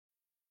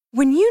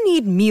When you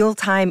need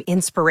mealtime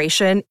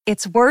inspiration,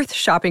 it's worth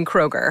shopping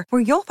Kroger,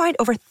 where you'll find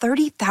over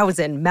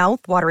 30,000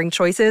 mouth-watering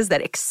choices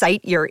that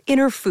excite your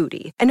inner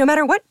foodie. And no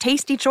matter what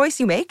tasty choice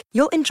you make,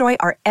 you'll enjoy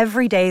our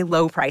everyday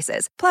low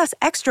prices, plus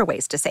extra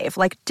ways to save,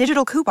 like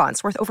digital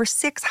coupons worth over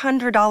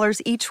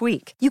 $600 each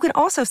week. You can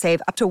also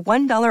save up to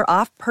 $1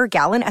 off per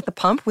gallon at the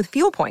pump with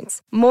fuel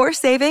points. More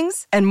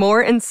savings and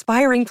more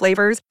inspiring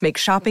flavors make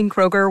shopping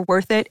Kroger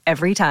worth it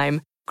every time.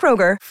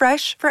 Kroger,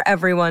 fresh for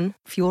everyone.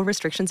 Fuel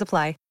restrictions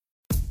apply.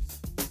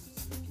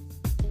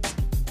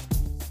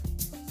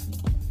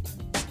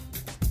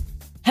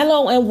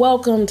 Hello and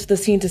welcome to the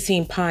Scene to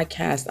Scene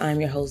podcast.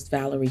 I'm your host,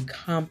 Valerie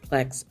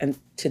Complex, and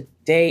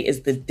today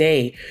is the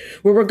day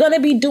where we're going to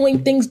be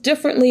doing things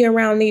differently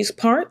around these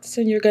parts,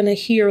 and you're going to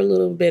hear a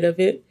little bit of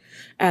it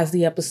as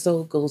the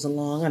episode goes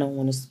along. I don't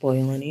want to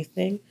spoil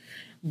anything,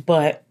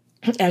 but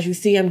as you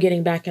see, I'm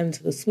getting back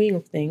into the swing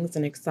of things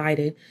and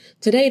excited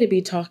today to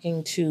be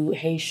talking to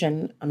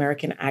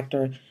Haitian-American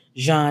actor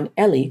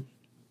Elie,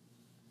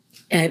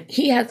 and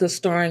he has a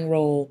starring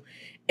role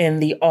in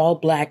the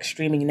all-Black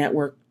streaming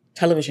network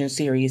television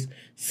series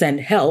Send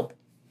Help.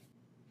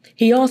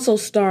 He also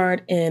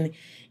starred in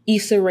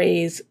Issa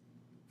Rae's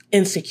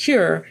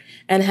Insecure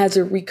and has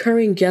a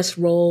recurring guest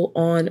role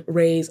on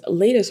Rae's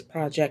latest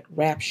project,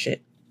 Rap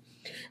Shit.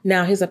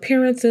 Now, his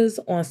appearances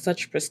on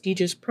such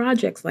prestigious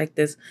projects like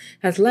this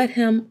has led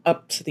him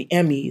up to the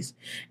Emmys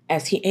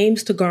as he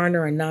aims to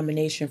garner a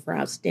nomination for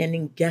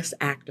Outstanding Guest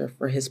Actor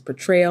for his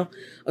portrayal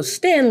of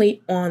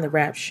Stanley on the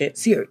Rap Shit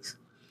series.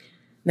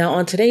 Now,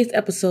 on today's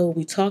episode,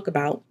 we talk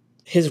about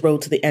his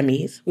road to the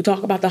Emmys. We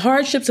talk about the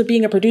hardships of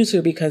being a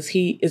producer because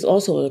he is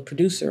also a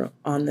producer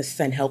on the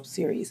Send Help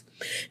series.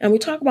 And we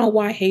talk about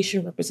why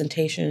Haitian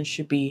representation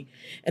should be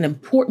an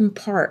important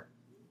part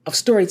of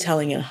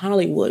storytelling in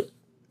Hollywood.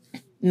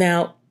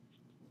 Now,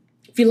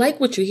 if you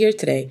like what you hear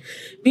today,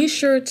 be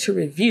sure to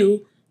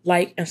review,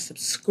 like, and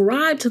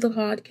subscribe to the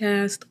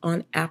podcast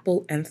on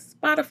Apple and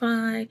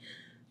Spotify.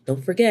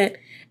 Don't forget.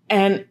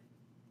 And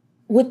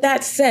with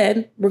that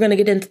said, we're going to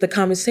get into the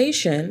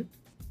conversation.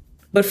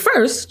 But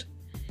first,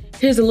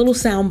 here's a little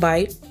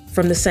soundbite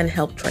from the Send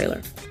Help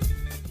trailer.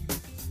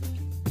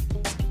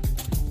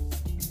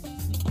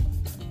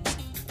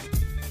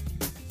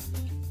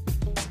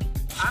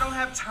 I don't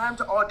have time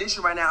to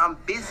audition right now. I'm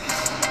busy.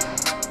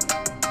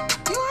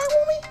 You all right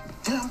with me?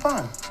 Yeah, I'm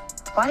fine.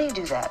 Why do you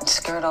do that?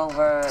 Skirt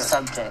over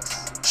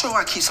subjects. Sure,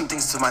 I keep some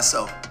things to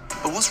myself.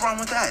 But what's wrong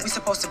with that? We're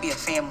supposed to be a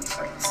family,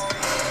 friends.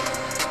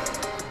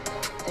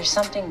 There's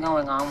something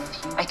going on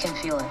with you. I can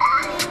feel it.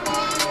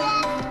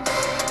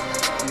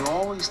 You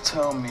always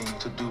tell me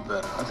to do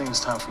better. I think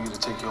it's time for you to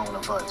take your own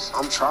advice.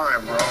 I'm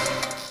trying, bro.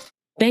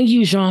 Thank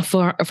you, Jean,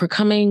 for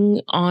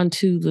coming on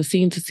to the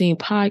Scene to Scene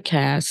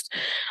podcast.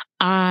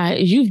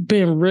 You've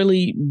been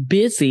really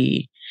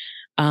busy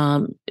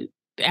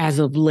as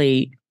of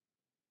late.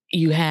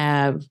 You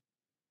have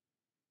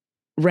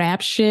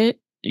Rap Shit,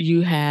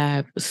 you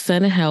have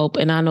Send Help,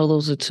 and I know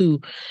those are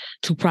two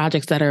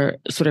projects that are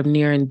sort of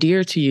near and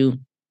dear to you.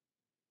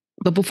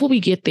 But before we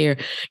get there,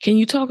 can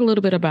you talk a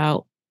little bit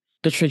about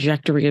the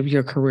trajectory of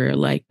your career,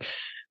 like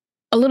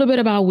a little bit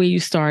about where you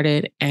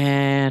started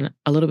and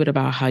a little bit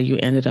about how you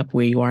ended up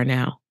where you are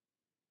now?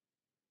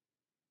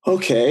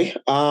 Okay.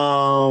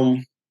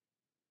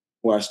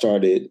 Where I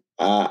started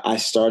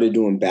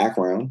doing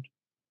background.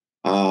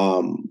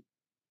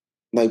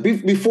 Like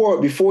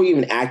before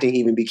even acting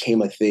even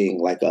became a thing,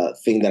 like a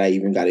thing that I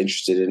even got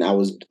interested in. I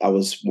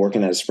was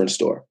working at a Sprint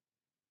store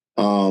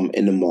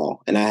in the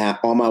mall, and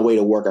on my way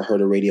to work, I heard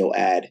a radio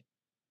ad,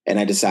 and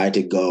I decided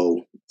to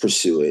go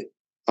pursue it.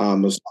 It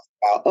was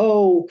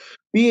about,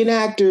 be an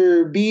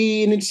actor,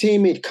 be in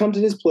entertainment, come to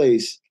this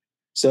place.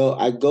 So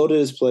I go to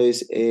this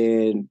place,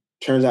 and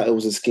turns out it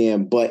was a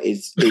scam, but it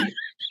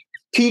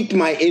piqued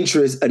my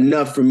interest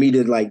enough for me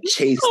to like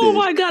chase this. Oh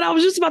my God, I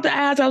was just about to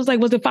ask. I was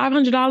like, was it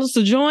 $500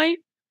 to join?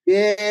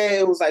 Yeah,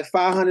 it was like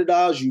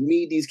 $500. You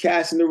meet these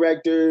casting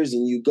directors,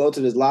 and you go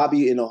to this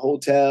lobby in a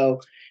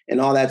hotel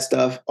and all that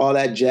stuff, all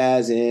that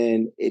jazz.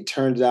 And it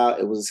turns out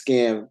it was a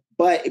scam,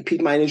 but it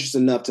piqued my interest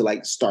enough to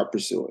like start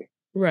pursuing.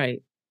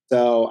 Right.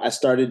 So I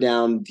started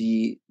down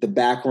the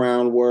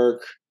background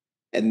work.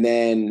 And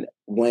then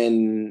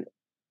when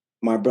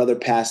my brother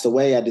passed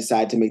away, I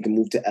decided to make the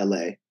move to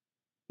LA.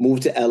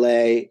 Moved to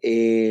LA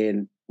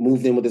and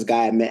moved in with this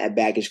guy I met at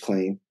Baggage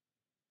Claim.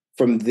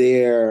 From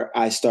there,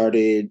 I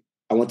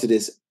went to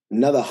this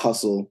another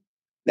hustle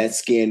that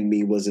scammed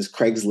me, was this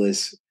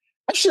Craigslist.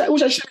 A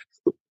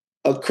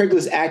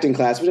Craigslist acting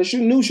class, which I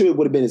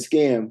would have been a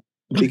scam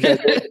because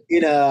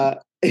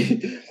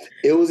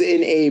it was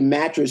in a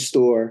mattress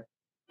store.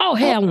 Oh,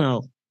 hell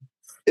no.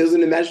 It was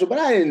in a mattress store, but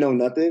I didn't know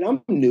nothing.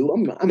 I'm new.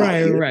 I'm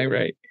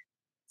Right.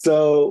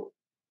 So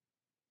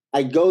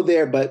I go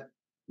there, but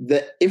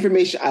the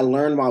information I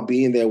learned while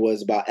being there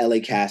was about LA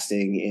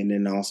casting and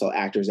then also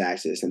Actors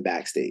Access and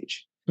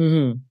Backstage.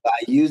 Mm-hmm. I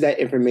used that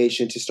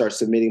information to start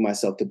submitting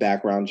myself to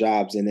background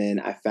jobs. And then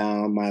I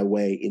found my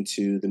way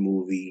into the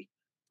movie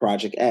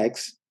Project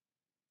X.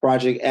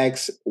 Project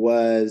X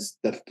was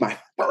my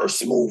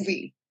first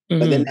movie.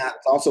 But then that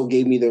also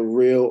gave me the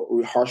real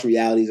harsh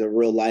realities of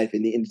real life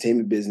in the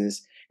entertainment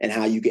business and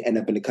how you can end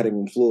up in the cutting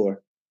room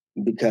floor.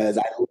 Because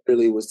I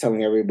literally was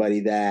telling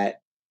everybody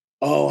that,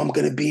 oh, I'm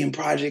going to be in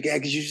Project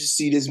X. You should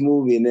see this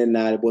movie. And then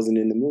I wasn't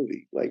in the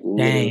movie. Like,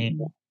 literally.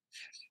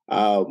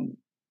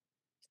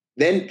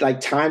 Then like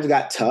times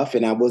got tough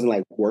and I wasn't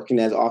like working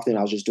as often.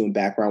 I was just doing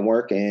background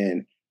work.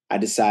 And I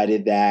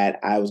decided that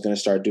I was going to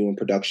start doing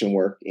production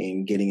work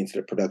and getting into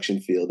the production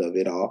field of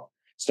it all.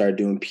 Started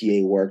doing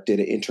PA work, did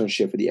an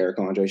internship for the Eric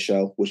Andre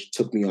show, which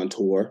took me on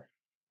tour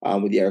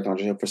with the Eric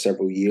Andre show for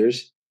several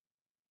years.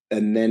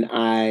 And then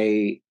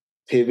I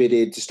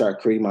pivoted to start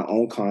creating my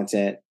own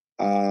content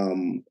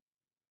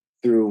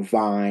through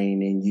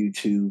Vine and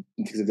YouTube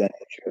and things of that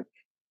nature.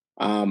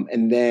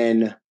 And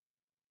then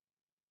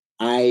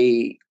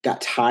I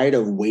got tired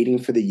of waiting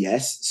for the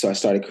yes. So I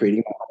started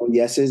creating my own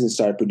yeses and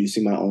started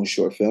producing my own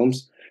short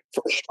films.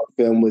 First short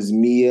film was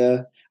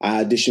Mia.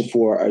 I auditioned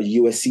for a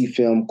USC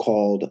film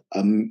called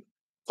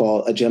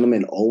A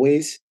Gentleman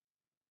Always.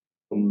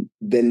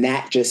 Then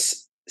that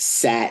just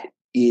sat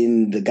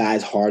in the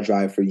guy's hard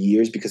drive for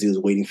years because he was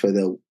waiting for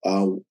the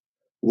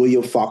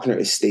William Faulkner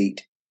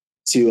estate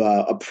to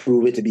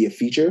approve it to be a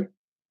feature.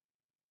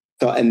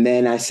 So, and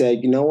then I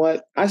said, you know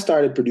what? I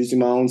started producing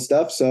my own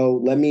stuff.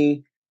 So let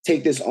me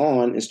take this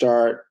on and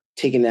start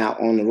taking it out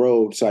on the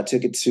road. So I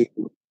took it to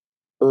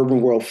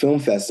Urban World Film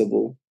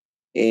Festival.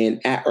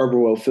 And at Urban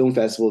World Film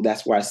Festival,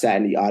 that's where I sat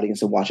in the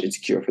audience and watched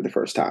Insecure for the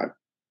first time.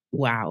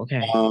 Wow.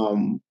 Okay.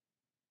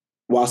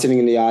 While sitting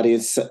in the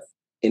audience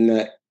in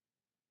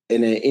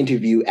an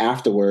interview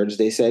afterwards,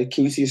 they said,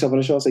 can you see yourself on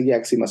the show? I said, yeah, I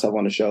can see myself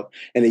on the show.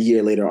 And a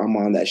year later, I'm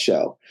on that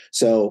show.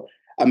 So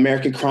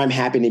American Crime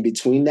happened in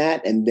between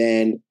that and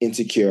then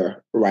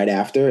Insecure right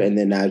after. And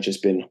then I've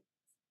just been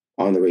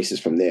on the races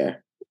from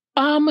there.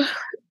 Can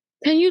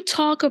you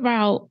talk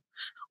about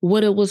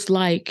what it was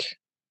like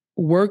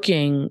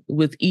working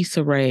with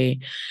Issa Rae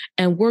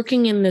and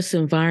working in this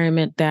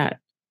environment that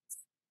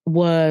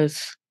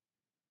was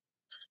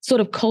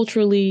sort of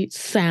culturally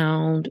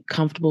sound,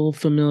 comfortable,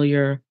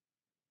 familiar,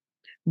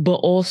 but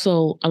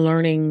also a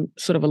learning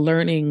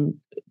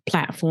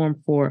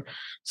platform for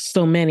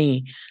so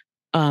many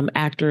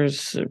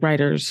actors,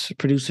 writers,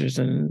 producers,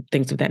 and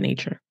things of that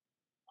nature?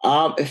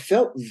 It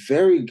felt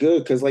very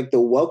good because like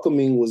the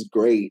welcoming was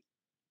great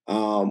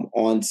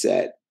on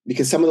set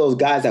because some of those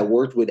guys I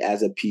worked with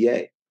as a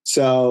PA.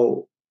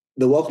 So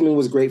the welcoming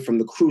was great from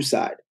the crew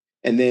side.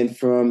 And then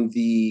from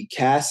the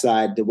cast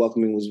side, the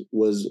welcoming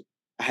was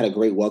I had a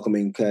great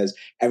welcoming because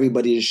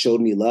everybody just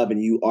showed me love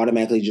and you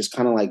automatically just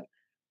kind of like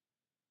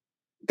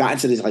got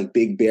into this like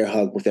big bear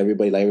hug with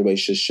everybody. Like everybody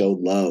just showed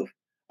love.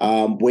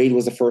 Wade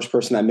was the first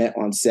person I met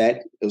on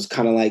set. It was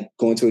kind of like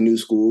going to a new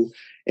school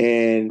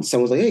and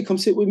someone was like, hey, come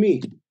sit with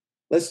me.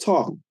 Let's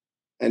talk.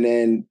 And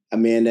then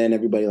Amanda and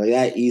everybody like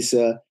that,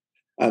 Issa,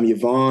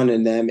 Yvonne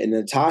and them and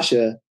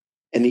Natasha.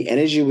 And the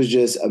energy was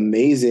just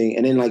amazing.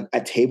 And then like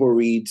at table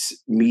reads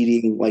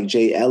meeting like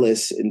Jay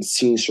Ellis and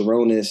seeing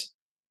Sharonis,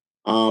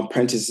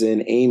 Prentice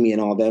and Amy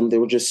and all them, they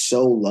were just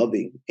so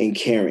loving and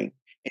caring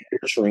and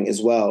nurturing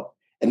as well.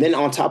 And then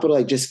on top of it,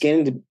 like just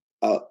getting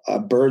a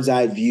bird's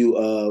eye view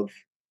of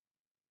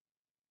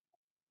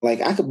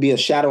like I could be a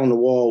shadow on the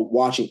wall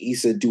watching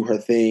Issa do her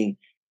thing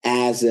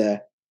as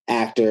a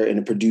actor and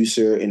a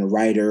producer and a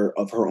writer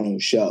of her own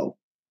show.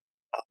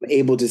 I'm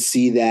able to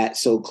see that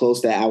so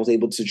close that I was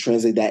able to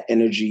translate that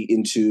energy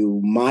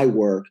into my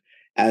work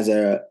as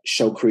a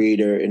show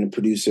creator and a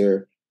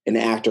producer and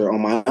actor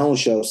on my own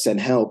show,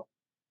 Send Help,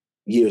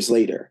 years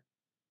later,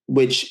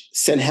 which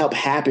Send Help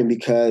happened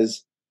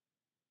because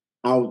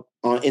I was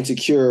on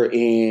Insecure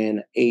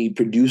and a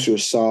producer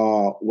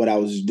saw what I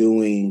was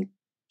doing.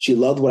 She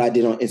loved what I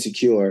did on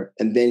Insecure.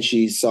 And then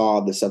she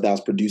saw the stuff that I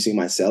was producing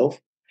myself,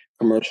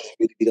 commercials,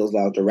 videos that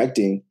I was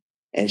directing.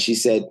 And she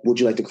said, would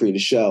you like to create a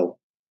show?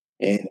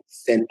 And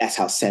then that's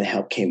how Send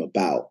Help came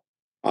about.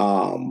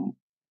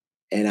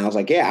 And I was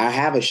like, yeah, I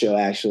have a show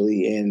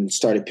actually, and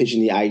started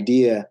pitching the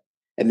idea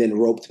and then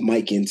roped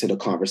Mike into the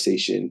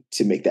conversation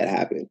to make that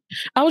happen.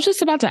 I was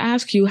just about to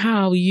ask you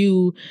how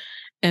you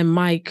and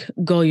Mike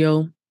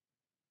Goyo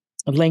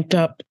linked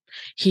up.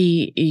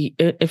 He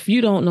if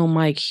you don't know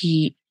Mike,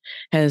 he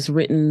has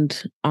written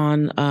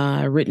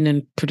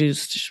and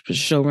produced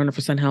showrunner for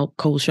Send Help,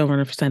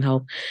 co-showrunner for Send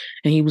Help.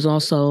 And he was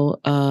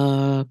also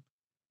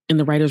in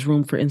the writer's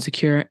room for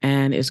Insecure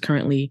and is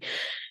currently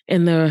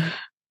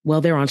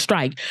they're on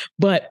strike.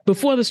 But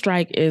before the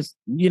strike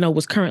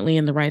was currently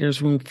in the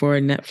writer's room for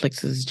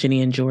Netflix's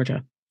Ginny and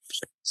Georgia.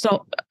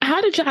 So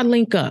how did y'all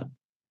link up?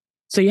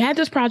 So you had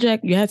this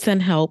project, you had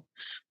Send Help,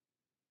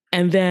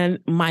 and then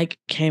Mike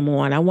came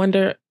on. I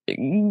wonder,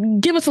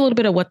 give us a little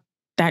bit of what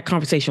that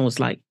conversation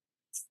was like.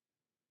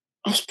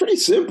 It was pretty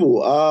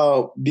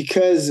simple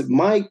because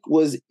Mike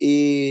was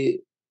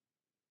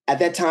at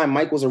that time,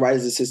 Mike was a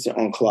writer's assistant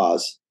on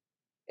Claws.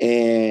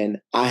 And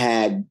I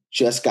had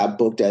just got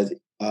booked as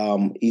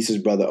Issa's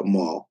brother,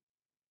 Amal.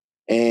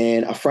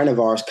 And a friend of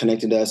ours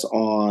connected us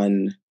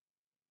on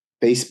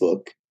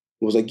Facebook.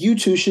 It was like, you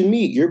two should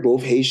meet. You're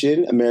both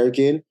Haitian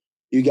American.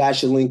 you guys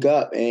should link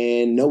up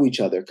and know each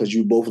other because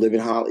you both live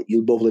in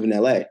you both live in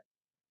LA.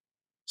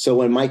 So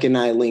when Mike and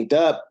I linked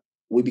up,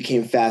 we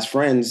became fast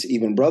friends,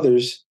 even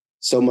brothers,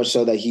 so much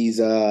so that he's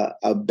a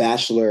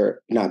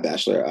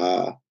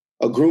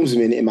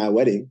groomsman in my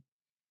wedding.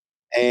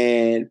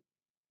 And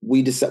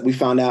we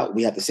found out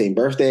we had the same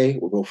birthday.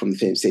 We're both from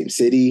the same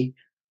city.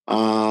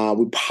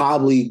 We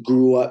probably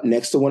grew up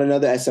next to one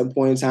another at some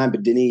point in time,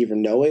 but didn't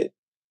even know it.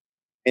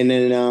 And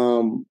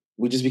then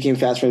we just became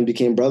fast friends,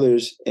 became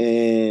brothers.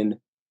 And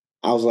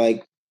I was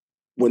like,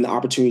 when the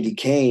opportunity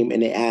came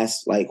and they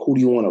asked, like, who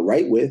do you want to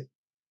write with?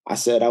 I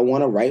said, I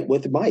want to write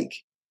with Mike.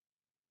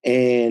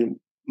 And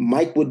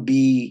Mike would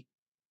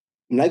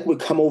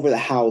come over the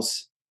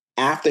house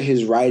after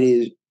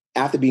being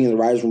in the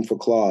writer's room for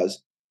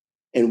Claws.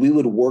 And we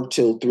would work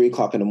till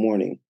 3:00 in the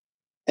morning.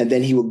 And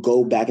then he would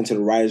go back into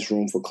the writer's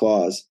room for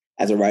Claws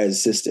as a writer's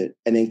assistant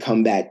and then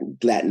come back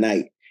that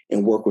night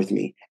and work with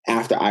me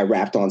after I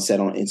wrapped on set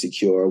on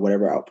Insecure or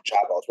whatever job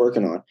I was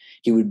working on.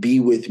 He would be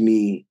with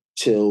me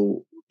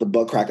till the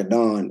butt crack of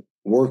dawn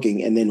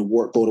working and then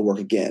go to work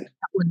again.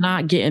 We're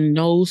not getting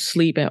no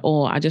sleep at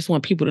all. I just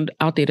want people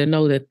out there to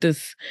know that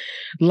this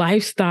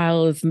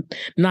lifestyle is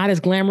not as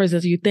glamorous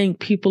as you think.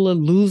 People are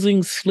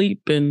losing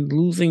sleep and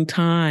losing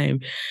time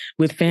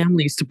with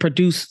families to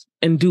produce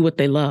and do what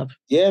they love.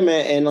 Yeah,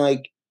 man. And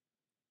like,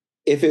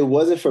 if it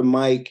wasn't for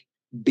Mike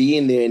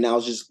being there and I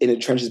was just in the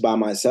trenches by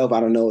myself, I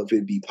don't know if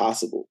it'd be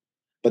possible.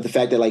 But the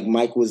fact that like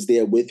Mike was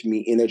there with me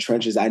in the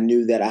trenches, I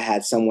knew that I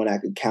had someone I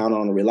could count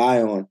on and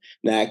rely on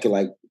that I could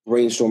like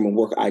brainstorm and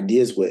work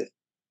ideas with.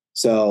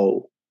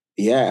 So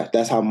yeah,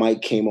 that's how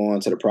Mike came on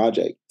to the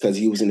project, because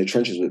he was in the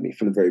trenches with me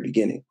from the very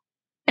beginning.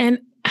 And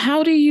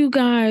how did you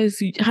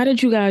guys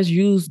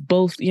use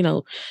both,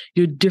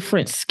 your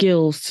different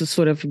skills to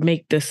sort of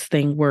make this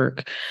thing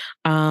work?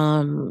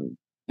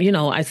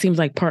 It seems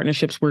like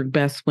partnerships work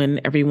best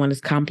when everyone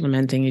is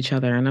complementing each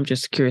other. And I'm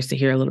just curious to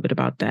hear a little bit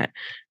about that.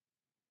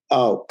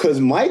 Oh, because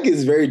Mike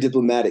is very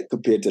diplomatic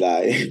compared to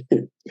I.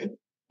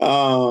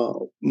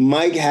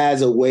 Mike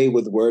has a way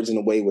with words and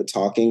a way with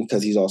talking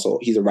because he's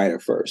a writer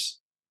first.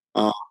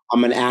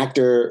 I'm an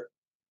actor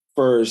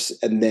first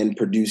and then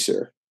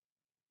producer.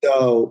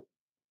 So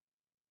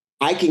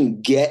I can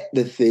get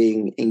the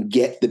thing and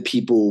get the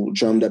people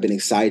drummed up and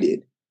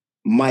excited.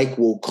 Mike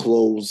will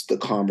close the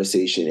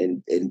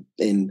conversation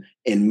and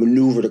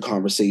maneuver the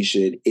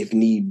conversation if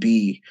need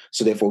be,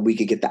 so therefore we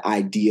could get the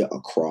idea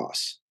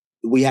across.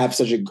 We have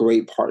such a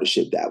great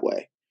partnership that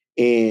way.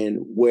 And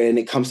when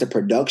it comes to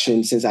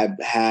production, since I've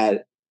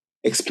had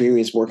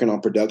experience working on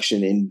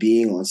production and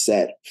being on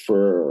set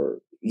for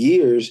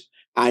years,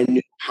 I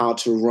knew how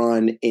to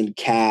run and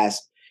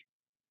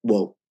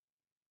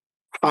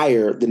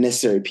hire the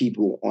necessary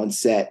people on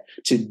set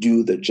to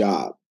do the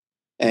job.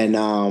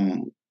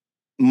 And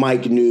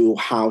Mike knew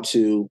how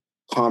to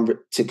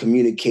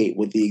communicate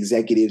with the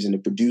executives and the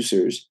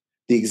producers,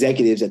 the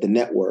executives at the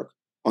network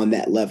on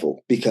that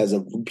level because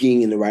of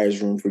being in the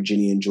writer's room for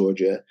Ginny and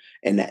Georgia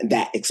and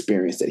that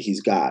experience that he's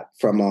got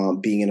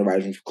from being in the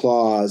writer's room for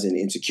Claws and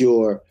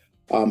Insecure.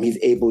 He's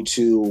able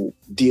to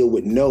deal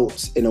with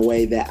notes in a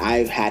way that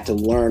I've had to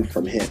learn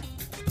from him.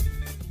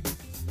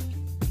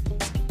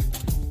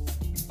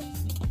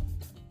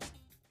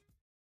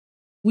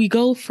 We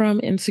go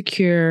from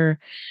Insecure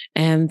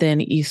and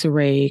then Issa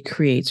Rae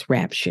creates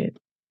Rap Shit.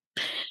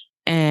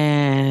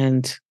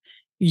 And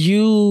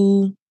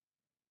you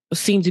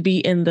seem to be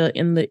in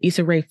the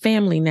Issa Rae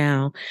family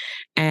now,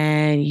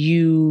 and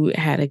you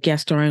had a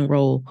guest starring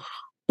role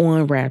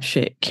on Rap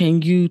Shit.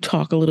 Can you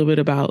talk a little bit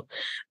about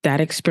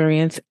that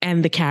experience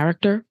and the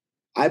character?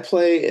 I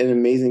play an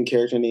amazing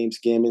character named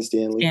Scammin'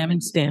 Stanley.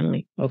 Scammin'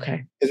 Stanley.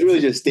 Okay. It's really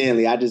just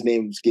Stanley. I just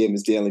named him Scammin'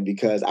 Stanley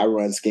because I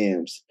run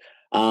scams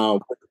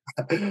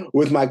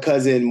with my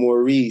cousin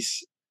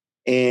Maurice.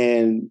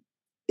 And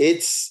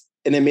it's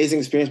an amazing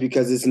experience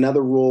because it's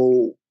another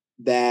role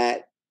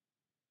that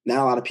not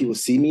a lot of people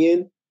see me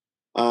in,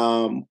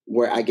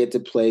 where I get to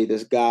play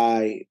this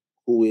guy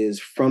who is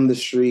from the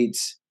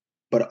streets,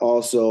 but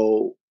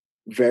also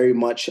very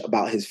much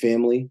about his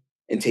family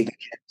and taking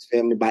care of his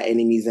family by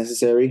any means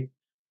necessary.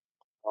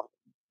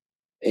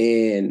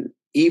 And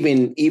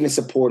even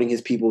supporting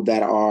his people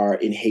that are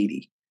in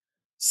Haiti,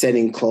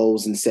 sending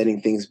clothes and sending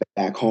things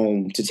back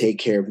home to take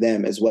care of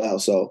them as well.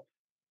 So,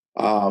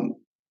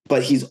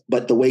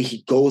 but the way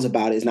he goes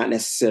about it is not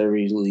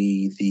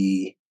necessarily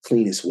the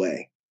cleanest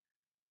way.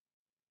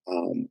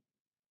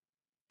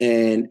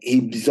 And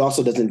he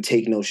also doesn't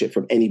take no shit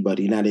from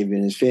anybody, not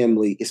even his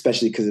family,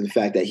 especially because of the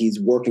fact that he's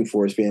working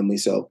for his family.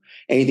 So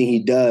anything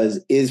he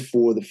does is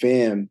for the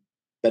fam.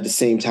 But at the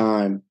same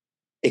time,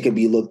 it can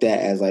be looked at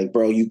as like,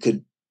 bro, you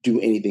could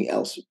do anything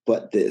else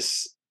but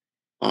this.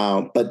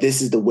 But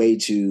this is the way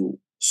to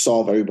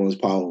solve everyone's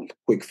problem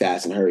quick,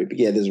 fast, and hurry. But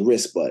yeah, there's a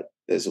risk, but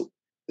there's a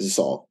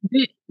solve.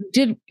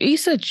 Did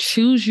Issa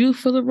choose you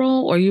for the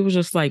role, or you were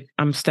just like,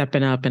 I'm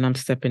stepping up and I'm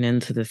stepping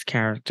into this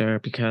character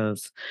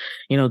because,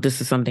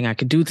 this is something I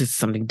could do. This is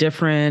something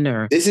different,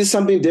 or this is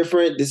something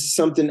different. This is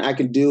something I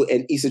can do.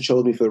 And Issa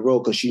chose me for the role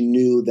because she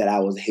knew that I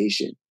was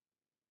Haitian.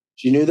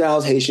 She knew that I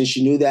was Haitian.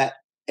 She knew that,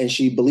 and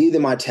she believed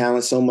in my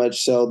talent so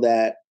much so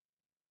that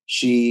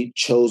she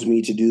chose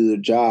me to do the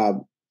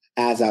job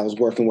as I was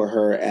working with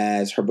her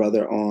as her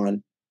brother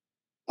on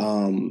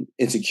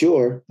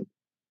Insecure.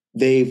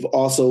 She's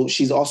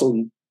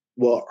also,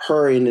 well,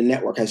 her in the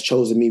network has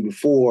chosen me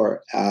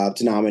before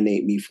to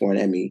nominate me for an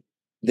Emmy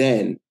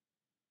then.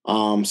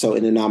 So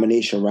in the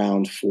nomination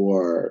round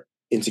for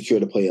Insecure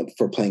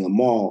for playing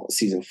Amal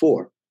season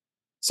 4.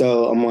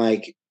 So I'm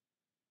like,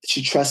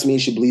 she trusts me,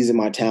 she believes in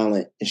my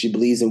talent, and she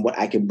believes in what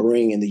I can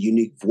bring and the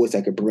unique voice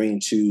I could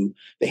bring to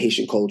the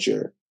Haitian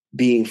culture,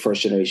 being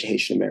first generation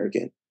Haitian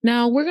American.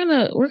 Now we're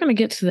gonna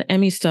get to the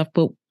Emmy stuff,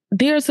 but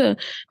there's a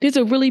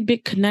really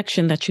big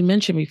connection that you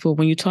mentioned before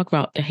when you talk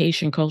about the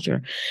Haitian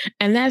culture.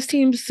 And that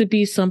seems to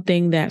be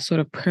something that sort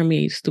of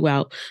permeates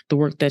throughout the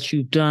work that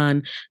you've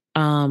done.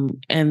 And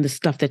the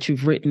stuff that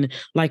you've written,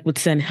 like with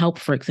Send Help,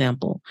 for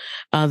example.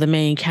 The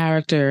main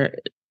character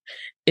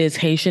is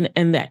Haitian,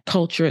 and that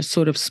culture is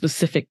sort of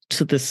specific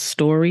to the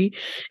story.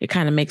 It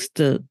kind of makes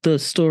the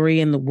story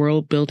and the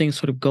world building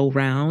sort of go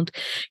round.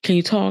 Can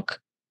you talk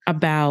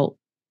about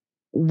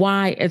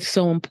why it's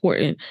so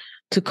important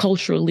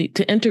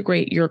to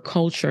integrate your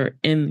culture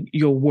in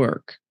your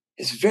work?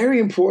 It's very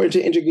important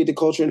to integrate the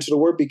culture into the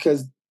work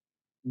because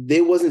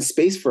there wasn't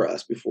space for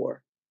us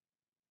before.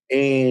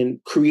 And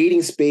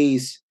creating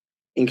space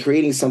and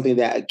creating something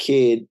that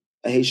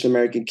a Haitian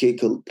American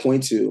kid could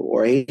point to,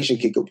 or a Haitian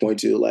kid could point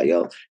to, like,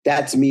 yo,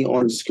 that's me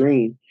on the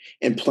screen,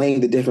 and playing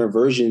the different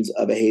versions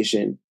of a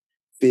Haitian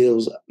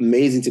feels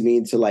amazing to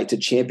me to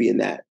champion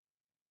that.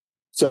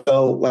 So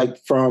like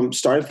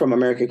starting from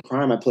American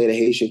Crime, I played a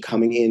Haitian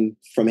coming in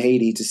from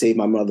Haiti to save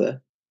my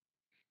mother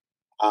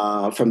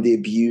from the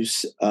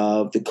abuse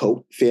of the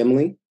Cope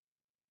family.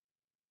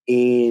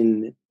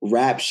 In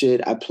Rap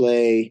Shit, I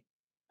play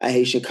a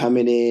Haitian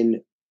coming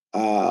in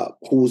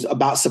who's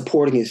about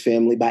supporting his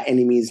family by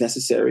any means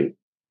necessary.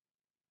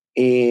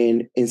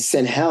 And in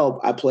Send Help,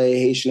 I play a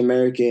Haitian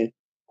American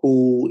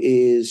who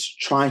is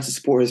trying to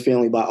support his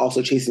family by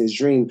also chasing his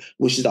dream,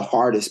 which is the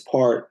hardest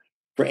part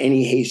for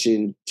any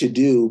Haitian to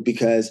do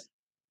because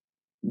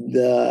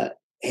the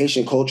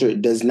Haitian culture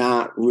does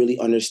not really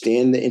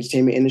understand the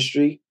entertainment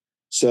industry.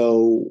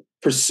 So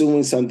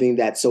pursuing something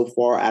that's so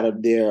far out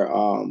of their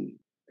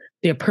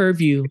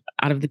purview,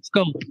 out of the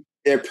scope,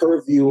 their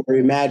purview or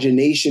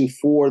imagination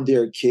for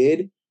their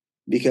kid,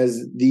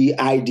 because the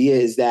idea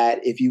is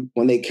that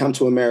when they come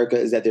to America,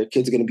 is that their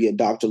kid's going to be a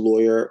doctor,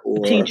 lawyer,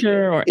 or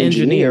teacher or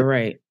engineer,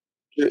 right?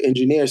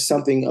 Engineer,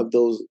 something of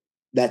those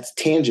that's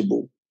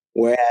tangible,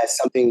 whereas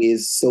something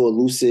is so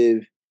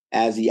elusive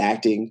as the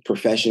acting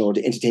profession or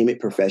the entertainment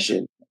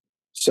profession.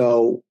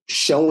 So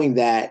showing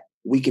that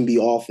we can be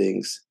all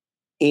things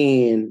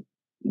and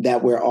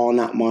that we're all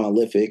not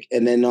monolithic.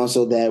 And then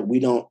also that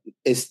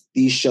it's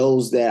these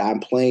shows that I'm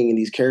playing and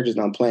these characters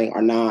that I'm playing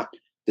are not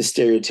the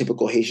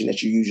stereotypical Haitian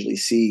that you usually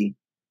see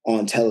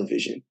on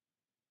television.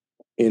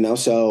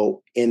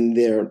 So in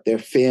their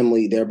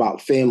family, they're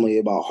about family,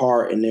 about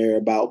heart, and they're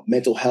about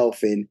mental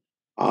health and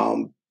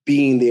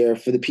being there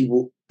for the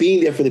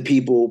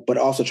people, but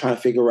also trying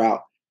to figure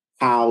out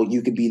how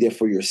you could be there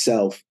for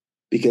yourself,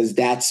 because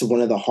that's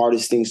one of the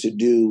hardest things to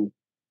do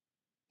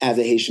as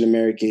a Haitian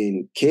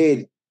American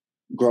kid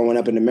growing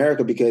up in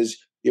America, because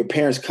your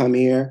parents come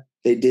here,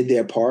 they did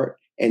their part,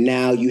 and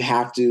now you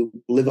have to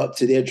live up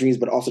to their dreams,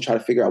 but also try to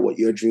figure out what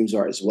your dreams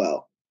are as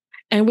well.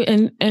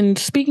 And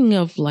speaking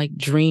of like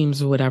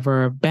dreams or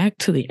whatever, back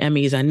to the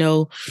Emmys, I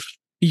know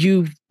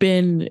you've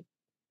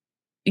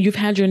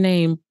had your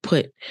name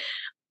put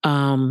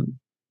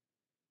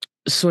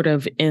sort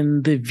of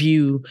in the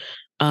view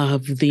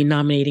of the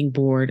nominating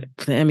board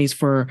for the Emmys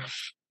for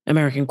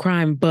American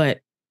Crime, but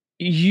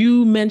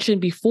you mentioned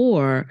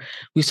before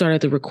we started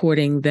the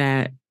recording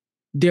that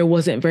there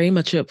wasn't very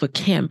much of a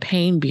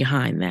campaign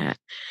behind that.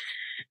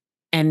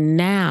 And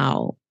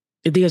now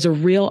there's a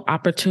real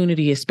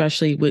opportunity,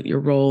 especially with your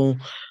role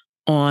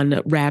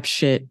on Rap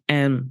Shit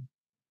and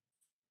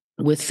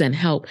with Send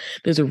Help,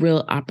 there's a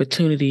real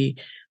opportunity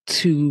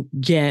to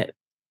get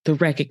the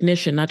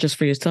recognition, not just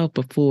for yourself,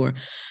 but for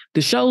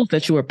the shows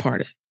that you were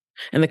part of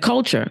and the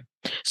culture.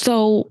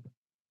 So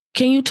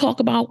can you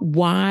talk about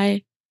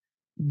why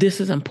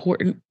this is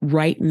important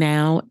right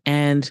now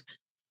and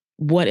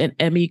what an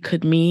Emmy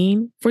could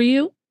mean for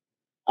you?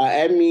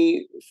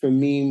 Emmy for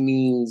me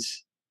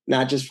means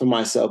not just for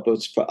myself,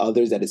 but for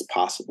others that it's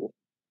possible.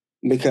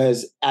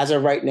 Because as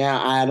of right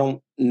now, I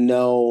don't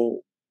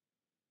know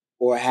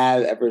or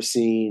have ever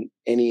seen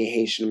any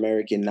Haitian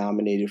American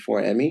nominated for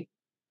an Emmy.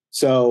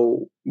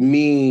 So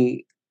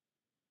me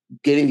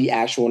getting the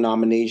actual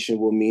nomination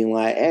will mean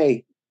like,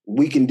 hey,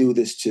 we can do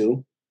this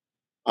too.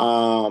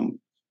 And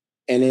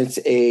it's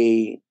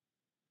a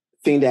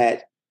thing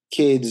that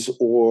kids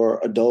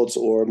or adults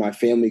or my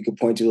family could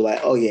point to,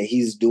 like, oh yeah,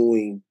 he's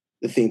doing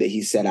the thing that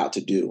he set out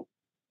to do.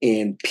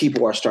 And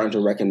people are starting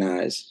to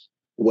recognize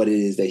what it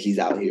is that he's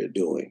out here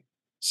doing.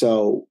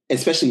 So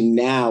especially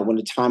now when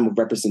the time of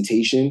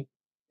representation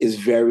is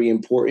very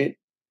important,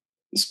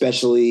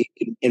 especially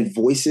in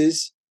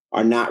voices,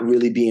 are not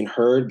really being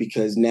heard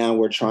because now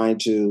we're trying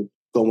to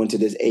go into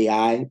this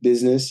AI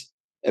business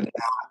of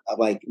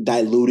like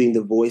diluting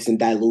the voice and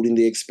diluting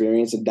the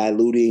experience and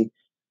diluting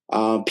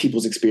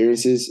people's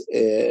experiences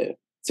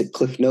to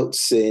cliff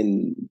notes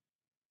and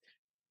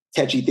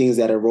catchy things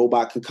that a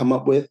robot could come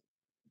up with,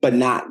 but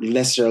not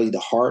necessarily the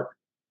heart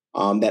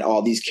that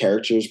all these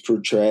characters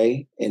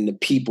portray and the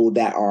people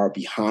that are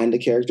behind the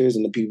characters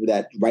and the people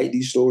that write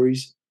these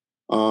stories.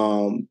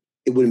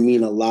 It would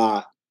mean a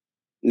lot,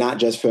 not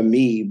just for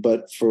me,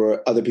 but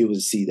for other people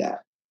to see that.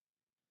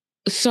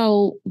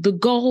 So the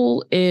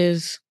goal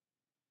is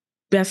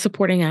Best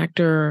Supporting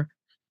Actor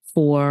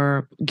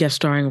for guest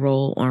starring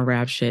role on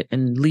Rap Shit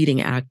and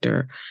leading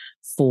actor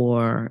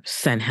for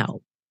Send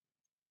Help.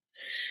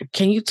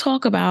 Can you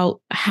talk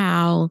about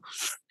how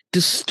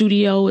the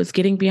studio is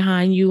getting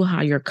behind you,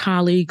 how your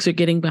colleagues are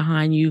getting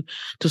behind you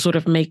to sort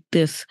of make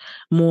this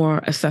more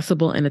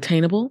accessible and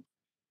attainable?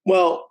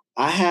 Well,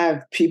 I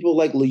have people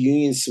like La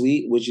Union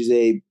Suite, which is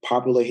a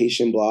popular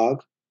Haitian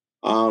blog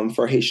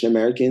for Haitian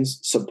Americans,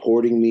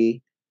 supporting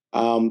me.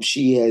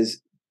 She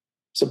has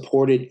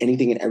supported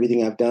anything and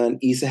everything I've done.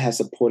 Issa has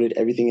supported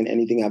everything and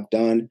anything I've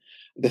done.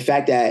 The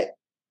fact that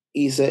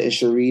Issa and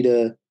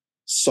Sharita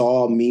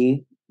saw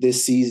me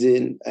this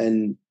season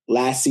and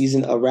last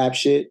season of Rap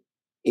Shit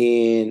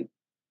and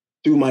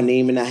threw my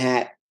name in a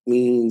hat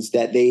means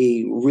that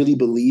they really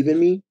believe in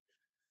me.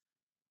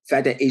 The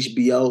fact that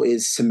HBO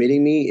is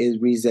submitting me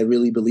means they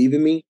really believe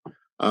in me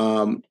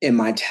and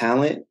my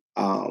talent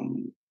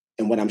and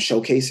what I'm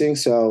showcasing.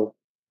 So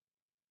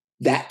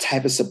that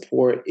type of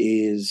support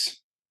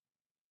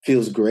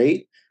feels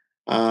great,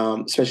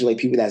 especially like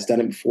people that's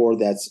done it before,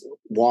 that's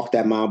walked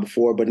that mile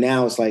before. But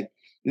now it's like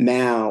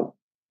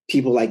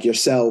people like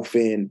yourself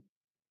and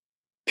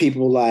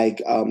people like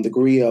the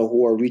Grio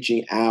who are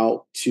reaching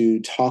out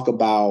to talk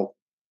about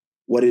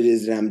what it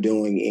is that I'm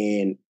doing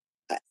and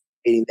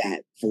getting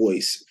that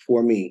voice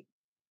for me.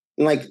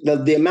 And like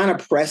the amount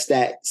of press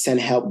that Send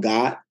Help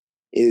got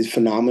is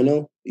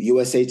phenomenal.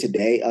 USA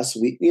Today, Us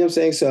Week, you know what I'm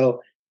saying?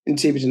 So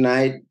Entertainment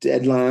Tonight,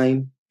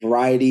 Deadline,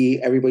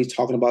 Variety, everybody's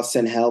talking about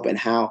Send Help and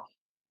how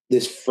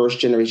this first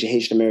generation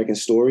Haitian American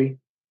story,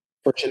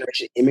 first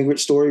generation immigrant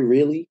story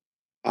really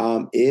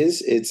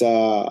is. It's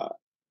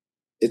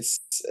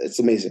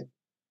amazing.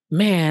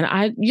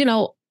 Man,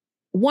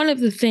 one of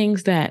the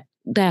things that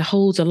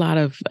holds a lot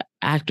of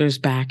actors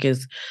back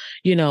is,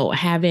 not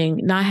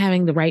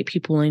having the right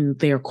people in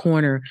their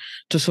corner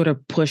to sort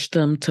of push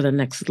them to the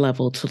next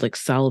level, to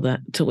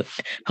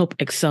help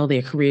excel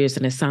their careers.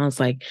 And it sounds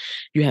like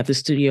you have the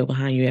studio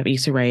behind you. You have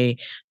Issa Rae,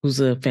 who's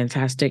a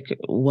fantastic,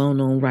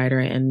 well-known writer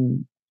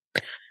and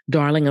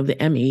darling of the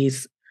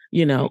Emmys,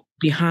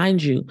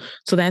 behind you.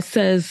 So that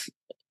says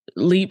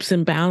leaps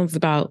and bounds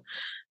about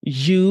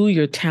you,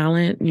 your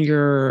talent,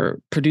 your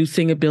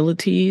producing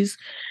abilities.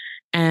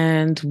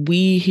 And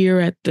we here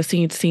at the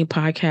Scene to Scene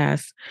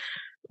podcast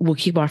will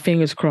keep our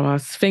fingers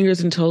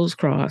and toes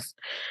crossed,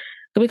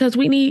 because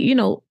we need,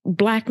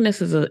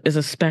 Blackness is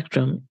a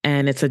spectrum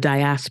and it's a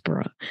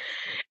diaspora,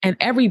 and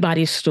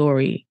everybody's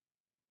story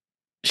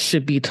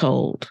should be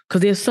told,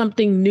 because there's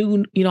something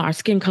new. Our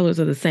skin colors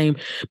are the same,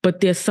 but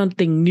there's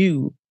something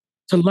new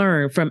to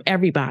learn from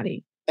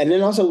everybody. And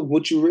then also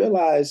what you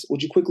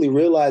quickly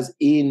realize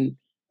in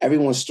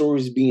everyone's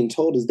stories being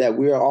told is that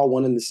we are all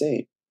one and the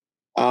same.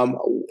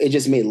 It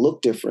just may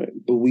look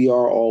different, but we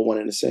are all one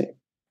and the same.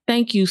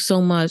 Thank you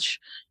so much,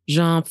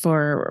 Jean,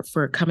 for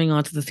coming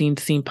on to the Scene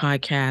to Scene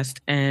podcast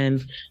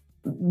and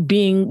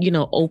being,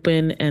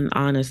 open and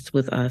honest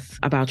with us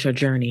about your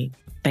journey.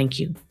 Thank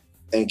you.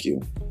 Thank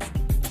you.